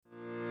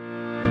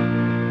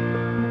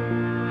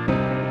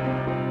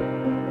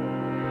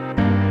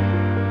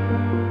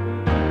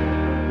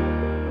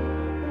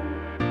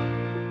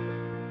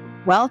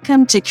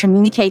welcome to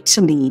Communicate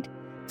to Lead,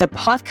 the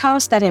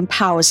podcast that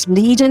empowers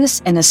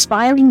leaders and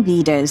aspiring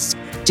leaders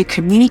to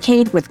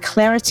communicate with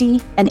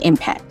clarity and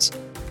impact.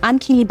 I'm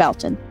Keely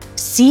Belton,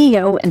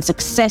 CEO and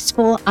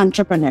successful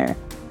entrepreneur,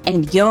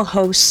 and your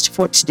host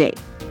for today.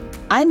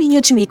 I'm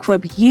here to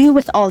equip you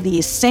with all the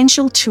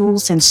essential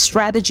tools and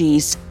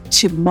strategies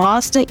to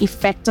master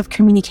effective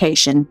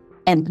communication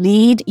and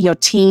lead your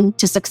team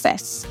to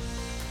success.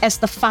 As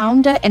the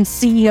founder and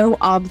CEO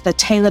of The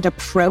Tailored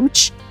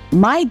Approach,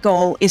 my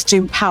goal is to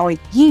empower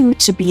you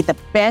to be the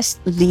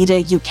best leader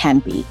you can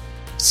be.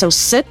 So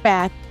sit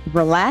back,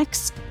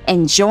 relax,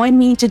 and join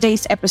me in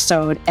today's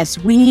episode as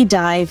we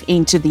dive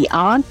into the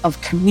art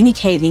of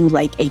communicating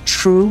like a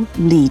true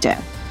leader.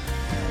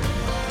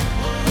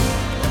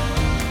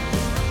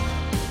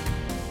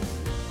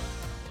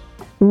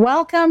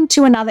 Welcome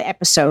to another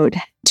episode.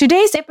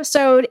 Today's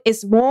episode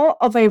is more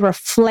of a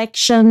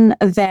reflection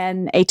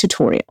than a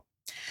tutorial.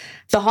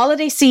 The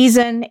holiday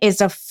season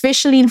is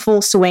officially in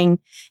full swing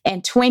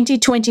and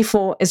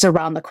 2024 is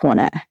around the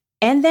corner.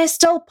 And there's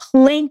still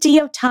plenty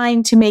of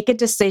time to make a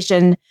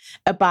decision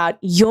about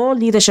your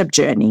leadership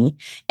journey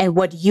and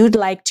what you'd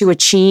like to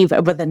achieve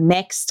over the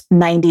next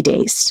 90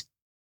 days.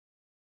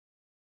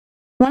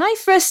 When I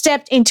first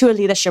stepped into a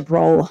leadership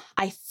role,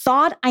 I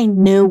thought I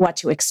knew what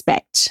to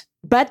expect.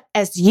 But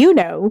as you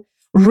know,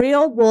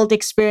 real-world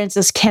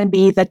experiences can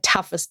be the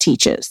toughest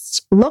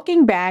teachers.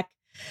 Looking back,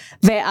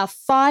 there are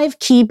 5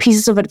 key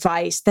pieces of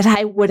advice that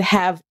I would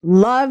have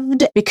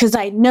loved because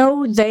I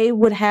know they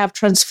would have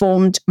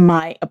transformed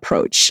my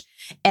approach.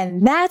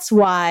 And that's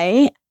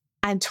why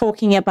I'm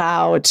talking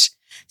about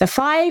the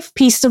 5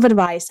 pieces of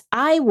advice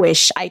I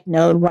wish I'd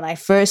known when I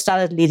first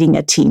started leading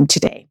a team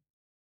today.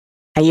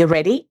 Are you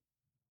ready?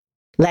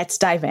 Let's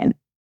dive in.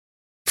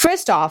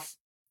 First off,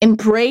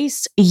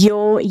 embrace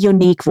your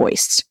unique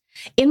voice.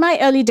 In my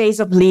early days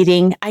of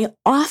leading, I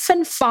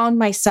often found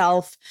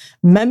myself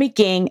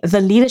mimicking the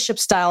leadership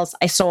styles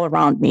I saw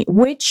around me,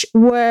 which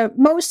were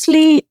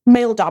mostly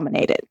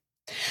male-dominated.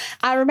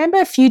 I remember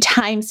a few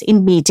times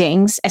in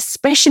meetings,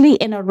 especially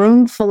in a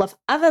room full of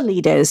other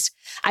leaders,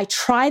 I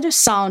tried to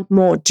sound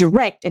more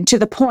direct and to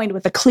the point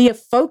with a clear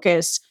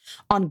focus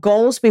on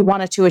goals we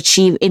wanted to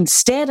achieve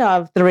instead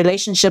of the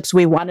relationships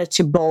we wanted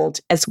to build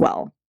as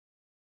well.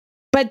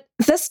 But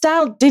this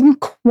style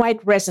didn't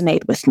quite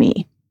resonate with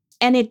me.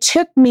 And it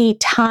took me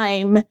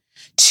time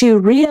to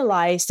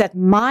realize that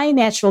my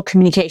natural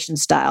communication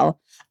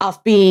style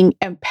of being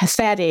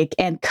empathetic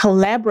and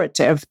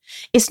collaborative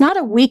is not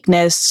a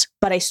weakness,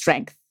 but a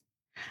strength.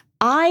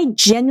 I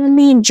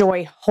genuinely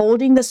enjoy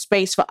holding the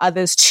space for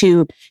others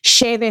to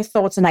share their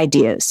thoughts and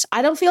ideas.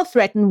 I don't feel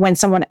threatened when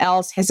someone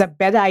else has a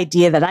better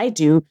idea than I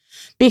do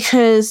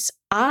because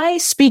I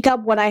speak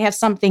up when I have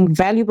something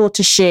valuable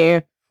to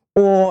share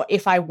or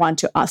if I want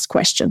to ask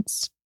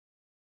questions.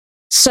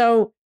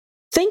 So,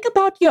 think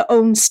about your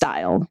own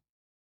style.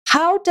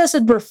 How does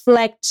it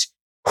reflect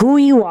who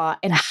you are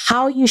and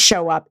how you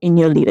show up in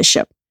your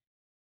leadership?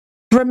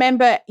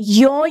 Remember,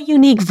 your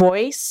unique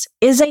voice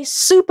is a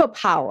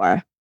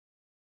superpower.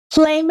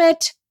 Claim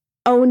it,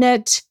 own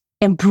it,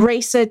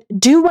 embrace it,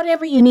 do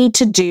whatever you need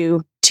to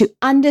do to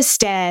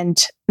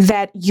understand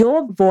that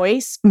your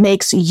voice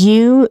makes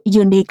you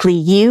uniquely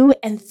you,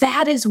 and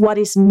that is what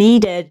is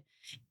needed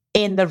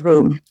in the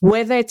room,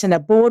 whether it's in a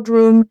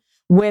boardroom,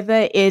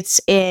 whether it's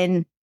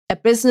in a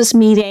business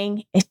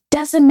meeting, it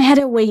doesn't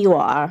matter where you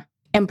are.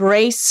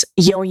 Embrace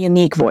your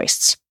unique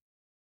voice.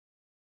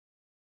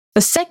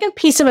 The second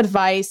piece of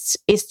advice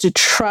is to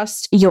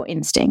trust your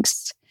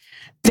instincts.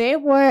 There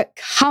were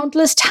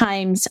countless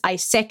times I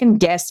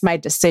second-guessed my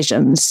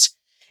decisions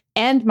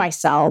and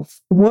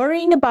myself,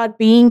 worrying about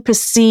being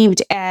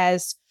perceived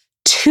as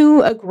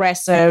too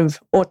aggressive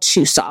or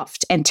too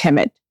soft and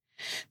timid.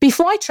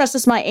 Before I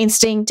trusted my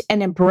instinct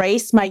and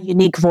embraced my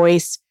unique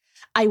voice,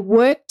 I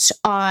worked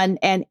on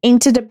an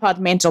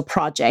interdepartmental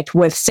project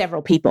with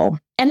several people.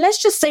 And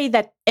let's just say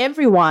that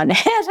everyone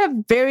had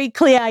a very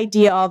clear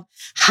idea of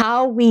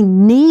how we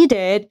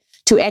needed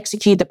to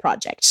execute the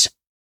project.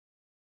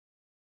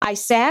 I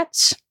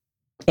sat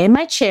in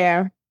my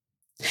chair,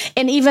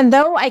 and even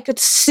though I could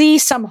see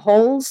some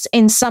holes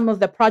in some of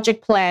the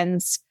project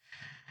plans,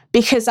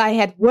 because I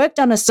had worked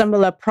on a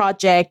similar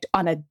project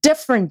on a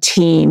different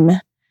team,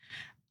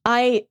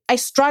 I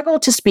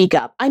struggled to speak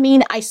up.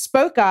 I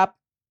spoke up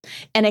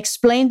and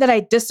explained that I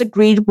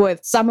disagreed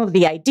with some of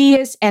the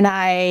ideas, and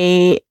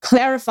I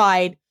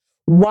clarified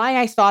why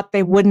I thought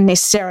they wouldn't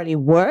necessarily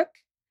work.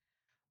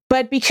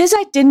 But because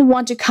I didn't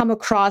want to come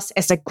across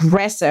as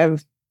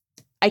aggressive,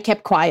 I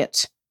kept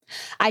quiet.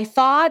 I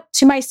thought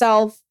to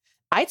myself,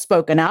 I'd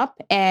spoken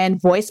up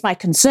and voiced my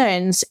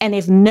concerns, and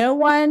if no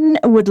one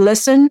would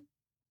listen,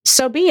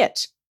 so be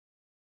it.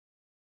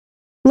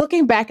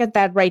 Looking back at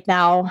that right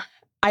now,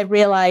 I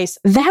realized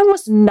that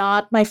was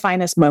not my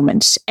finest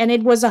moment. And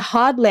it was a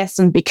hard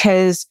lesson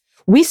because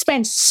we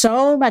spent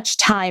so much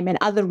time and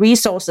other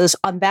resources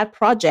on that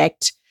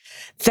project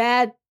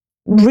that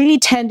really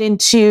turned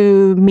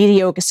into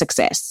mediocre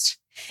success.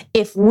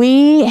 If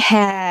we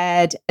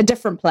had a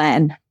different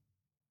plan,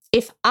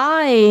 if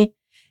I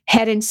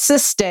had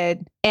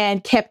insisted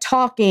and kept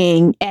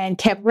talking and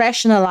kept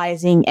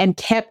rationalizing and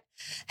kept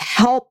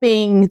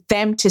helping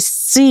them to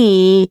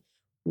see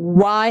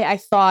why I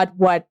thought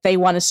what they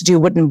wanted to do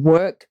wouldn't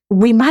work,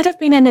 we might have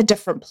been in a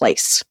different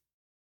place.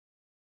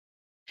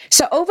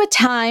 So over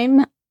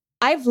time,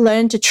 I've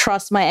learned to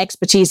trust my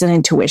expertise and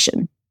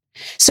intuition.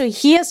 So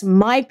here's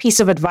my piece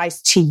of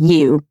advice to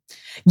you.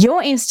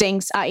 Your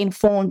instincts are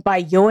informed by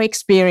your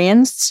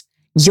experience,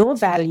 your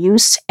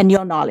values, and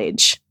your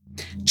knowledge.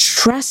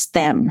 Trust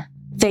them.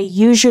 They're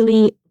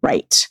usually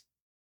right.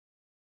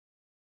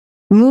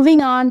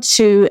 Moving on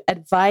to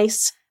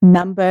advice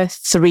number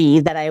 3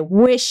 that I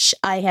wish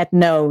I had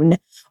known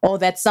or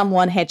that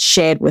someone had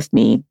shared with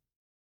me.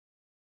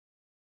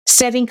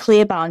 Setting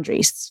clear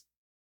boundaries.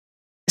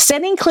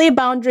 Setting clear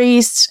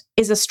boundaries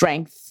is a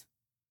strength.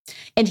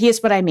 And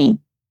here's what I mean.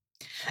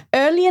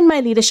 Early in my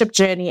leadership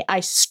journey, I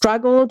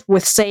struggled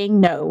with saying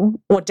no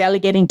or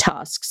delegating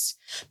tasks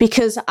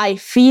because I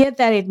feared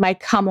that it might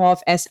come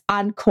off as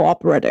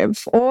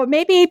uncooperative, or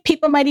maybe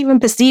people might even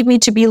perceive me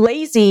to be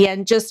lazy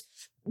and just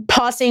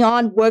passing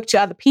on work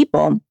to other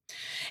people.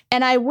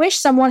 And I wish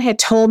someone had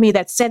told me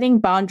that setting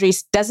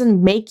boundaries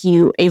doesn't make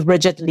you a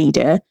rigid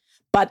leader,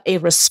 but a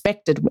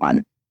respected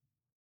one.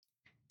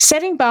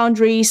 Setting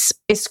boundaries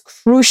is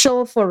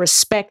crucial for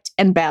respect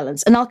and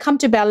balance. And I'll come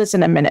to balance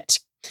in a minute.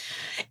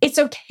 It's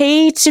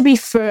okay to be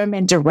firm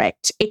and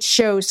direct. It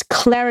shows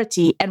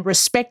clarity and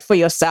respect for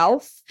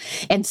yourself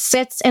and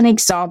sets an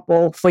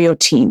example for your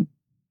team.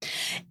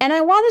 And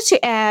I wanted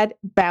to add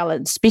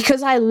balance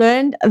because I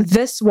learned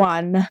this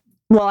one.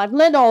 Well, I've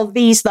learned all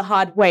these the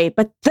hard way,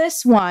 but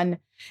this one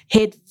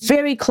hit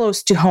very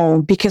close to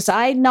home because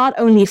I not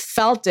only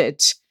felt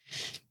it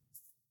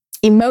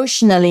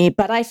emotionally,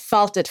 but I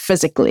felt it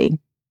physically.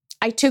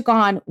 I took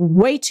on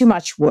way too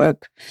much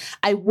work.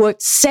 I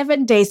worked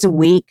 7 days a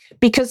week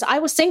because I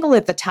was single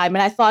at the time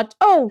and I thought,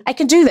 oh, I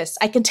can do this.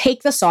 I can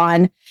take this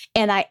on.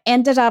 And I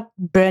ended up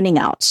burning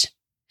out.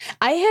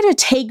 I had to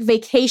take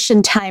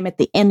vacation time at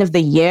the end of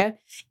the year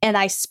and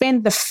I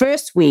spent the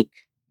first week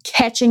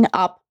catching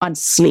up on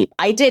sleep.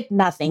 I did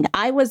nothing.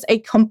 I was a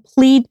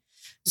complete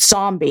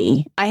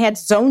zombie. I had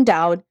zoned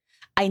out.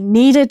 I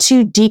needed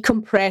to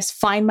decompress,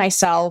 find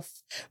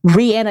myself,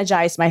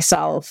 re-energize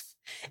myself.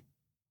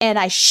 And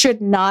I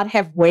should not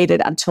have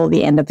waited until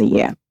the end of the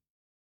year.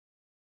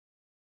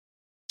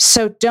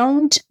 So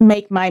don't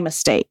make my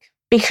mistake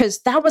because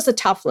that was a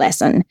tough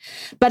lesson,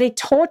 but it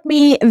taught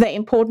me the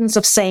importance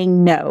of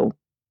saying no.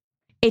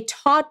 It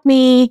taught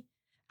me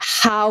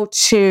how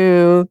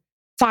to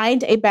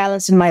find a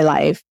balance in my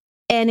life.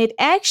 And it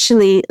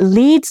actually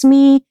leads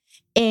me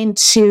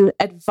into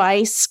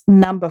advice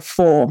number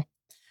 4.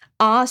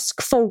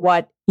 Ask for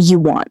what you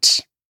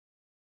want.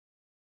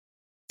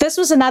 This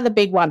was another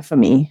big one for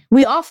me.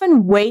 We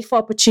often wait for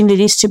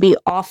opportunities to be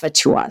offered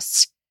to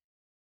us.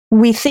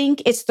 We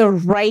think it's the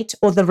right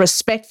or the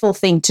respectful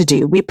thing to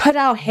do. We put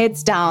our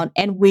heads down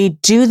and we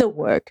do the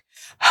work,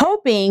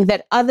 hoping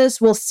that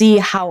others will see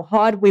how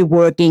hard we're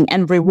working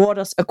and reward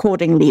us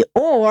accordingly.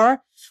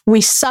 Or we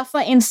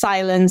suffer in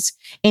silence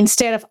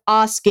instead of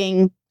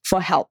asking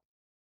for help.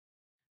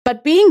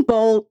 But being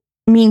bold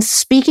means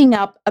speaking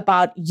up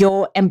about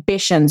your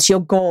ambitions,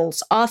 your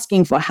goals,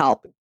 asking for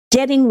help,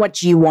 getting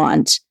what you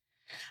want.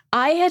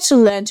 I had to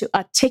learn to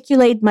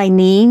articulate my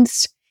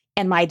needs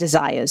and my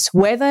desires,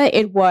 whether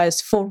it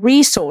was for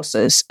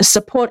resources,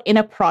 support in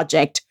a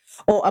project,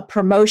 or a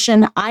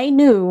promotion I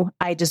knew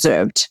I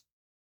deserved.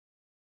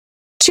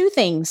 2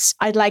 things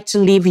I'd like to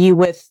leave you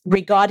with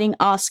regarding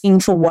asking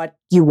for what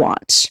you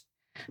want.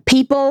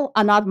 People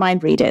are not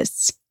mind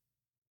readers.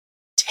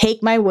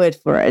 Take my word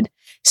for it.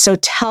 So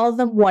tell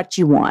them what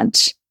you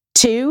want.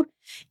 2,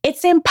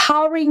 it's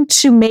empowering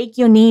to make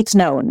your needs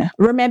known.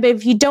 Remember,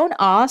 if you don't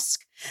ask,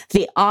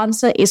 the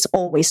answer is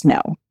always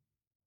no.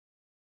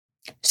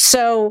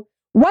 So,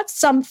 what's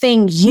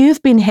something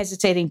you've been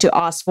hesitating to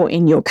ask for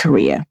in your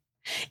career?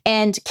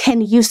 And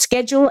can you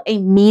schedule a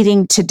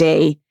meeting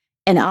today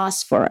and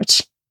ask for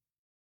it?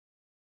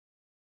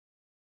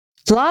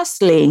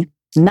 Lastly,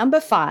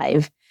 number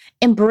 5,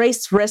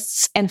 embrace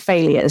risks and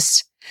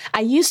failures.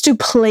 I used to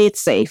play it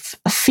safe,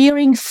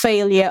 fearing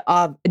failure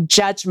of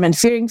judgment,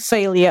 fearing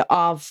failure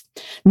of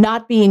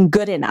not being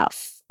good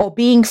enough or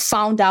being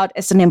found out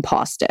as an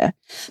imposter.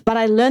 But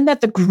I learned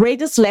that the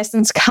greatest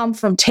lessons come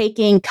from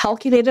taking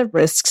calculated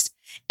risks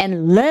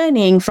and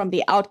learning from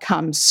the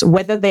outcomes,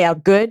 whether they are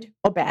good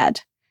or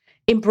bad.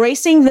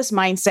 Embracing this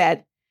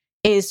mindset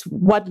is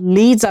what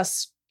leads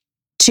us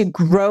to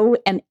grow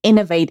and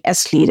innovate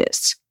as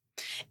leaders.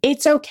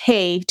 It's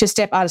okay to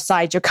step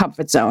outside your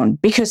comfort zone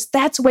because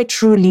that's where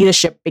true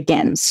leadership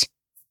begins.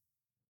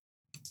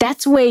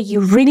 That's where you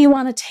really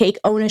want to take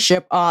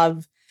ownership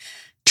of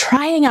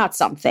trying out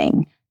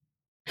something.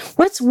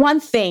 What's one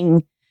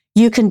thing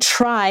you can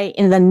try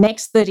in the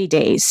next 30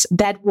 days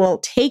that will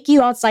take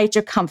you outside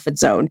your comfort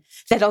zone,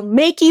 that'll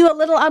make you a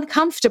little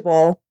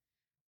uncomfortable,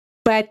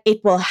 but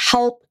it will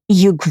help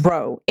you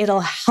grow.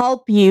 It'll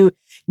help you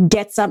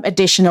get some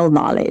additional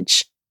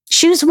knowledge.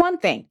 Choose one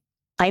thing.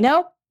 I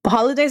know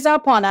holidays are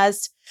upon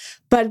us,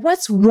 but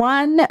what's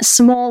one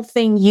small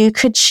thing you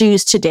could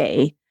choose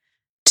today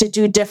to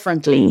do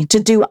differently, to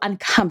do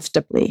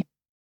uncomfortably?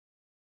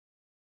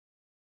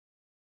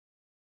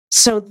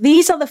 So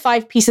these are the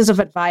 5 pieces of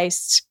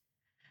advice.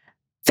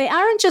 They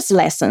aren't just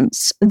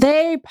lessons.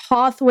 They're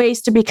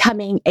pathways to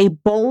becoming a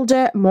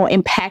bolder, more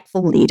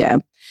impactful leader.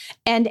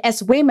 And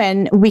as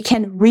women, we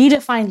can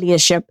redefine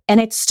leadership, and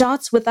it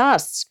starts with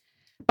us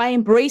by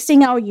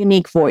embracing our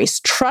unique voice,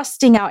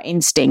 trusting our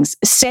instincts,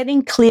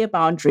 setting clear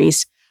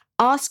boundaries,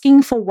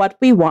 asking for what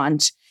we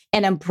want,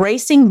 and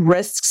embracing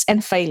risks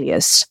and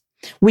failures.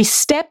 We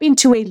step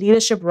into a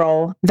leadership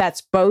role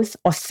that's both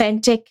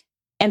authentic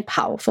and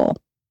powerful.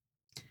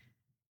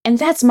 And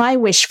that's my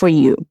wish for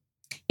you.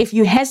 If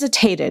you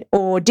hesitated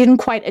or didn't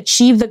quite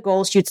achieve the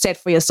goals you'd set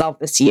for yourself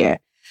this year,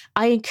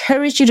 I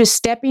encourage you to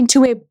step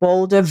into a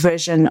bolder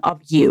version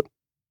of you.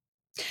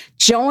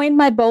 Join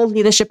my Bold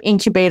Leadership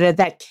Incubator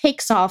that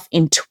kicks off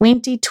in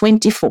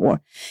 2024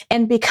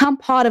 and become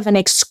part of an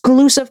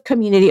exclusive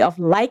community of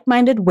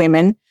like-minded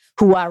women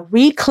who are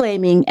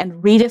reclaiming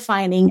and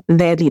redefining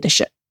their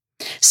leadership.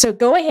 So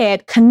go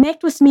ahead,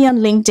 connect with me on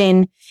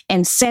LinkedIn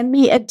and send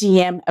me a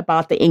DM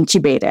about the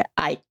incubator.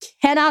 I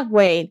cannot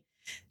wait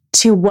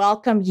to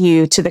welcome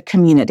you to the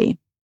community.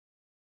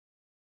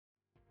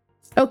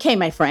 Okay,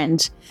 my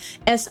friend,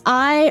 as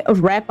I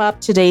wrap up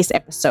today's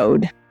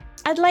episode,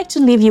 I'd like to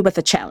leave you with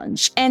a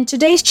challenge. And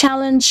today's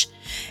challenge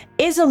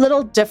is a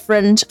little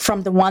different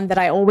from the one that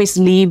I always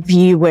leave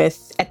you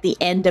with at the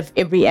end of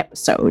every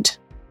episode.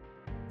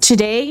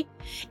 Today,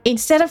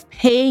 instead of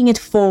paying it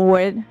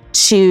forward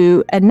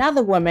to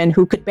another woman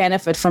who could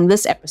benefit from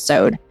this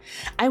episode,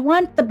 I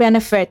want the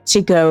benefit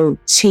to go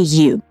to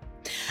you.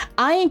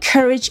 I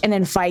encourage and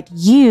invite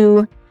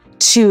you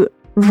to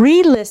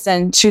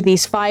re-listen to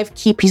these 5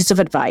 key pieces of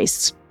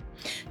advice.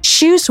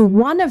 Choose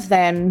one of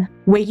them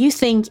where you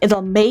think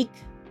it'll make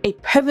a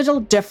pivotal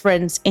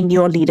difference in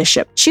your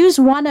leadership. Choose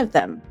one of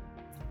them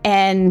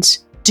and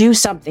do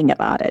something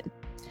about it.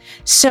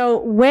 So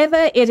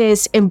whether it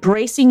is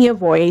embracing your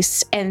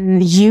voice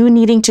and you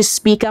needing to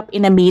speak up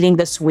in a meeting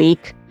this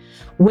week,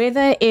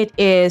 whether it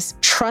is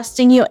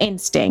trusting your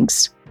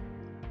instincts,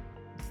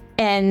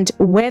 and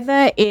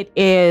whether it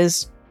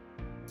is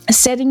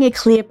setting a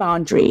clear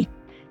boundary,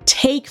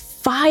 take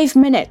 5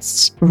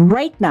 minutes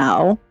right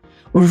now,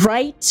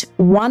 write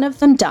one of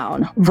them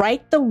down.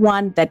 Write the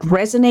one that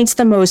resonates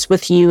the most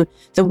with you,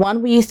 the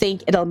one where you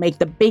think it'll make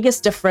the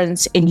biggest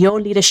difference in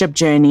your leadership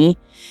journey,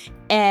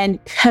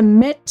 and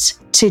commit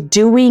to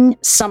doing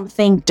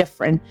something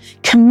different.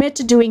 Commit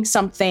to doing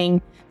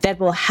something that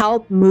will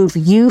help move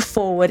you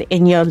forward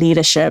in your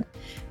leadership,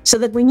 so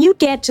that when you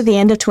get to the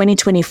end of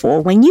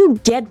 2024, when you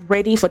get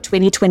ready for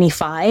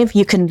 2025,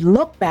 you can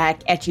look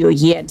back at your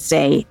year and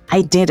say,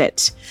 I did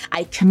it.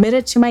 I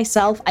committed to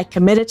myself, I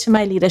committed to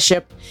my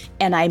leadership,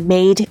 and I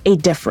made a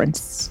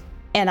difference.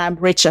 And I'm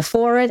richer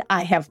for it.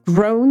 I have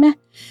grown.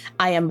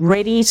 I am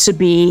ready to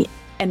be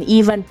an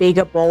even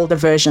bigger, bolder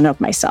version of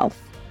myself.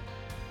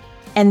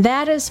 And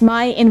that is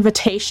my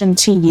invitation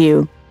to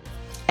you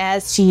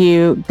as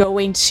you go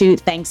into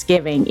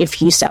Thanksgiving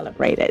if you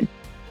celebrate it.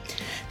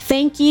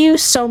 Thank you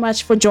so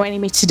much for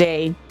joining me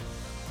today.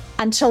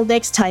 Until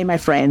next time, my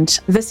friend,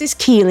 this is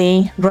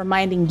Keely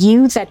reminding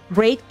you that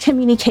great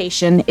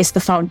communication is the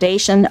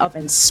foundation of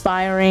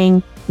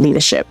inspiring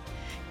leadership.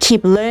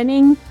 Keep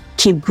learning,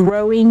 keep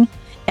growing,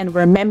 and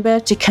remember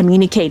to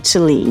communicate to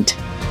lead.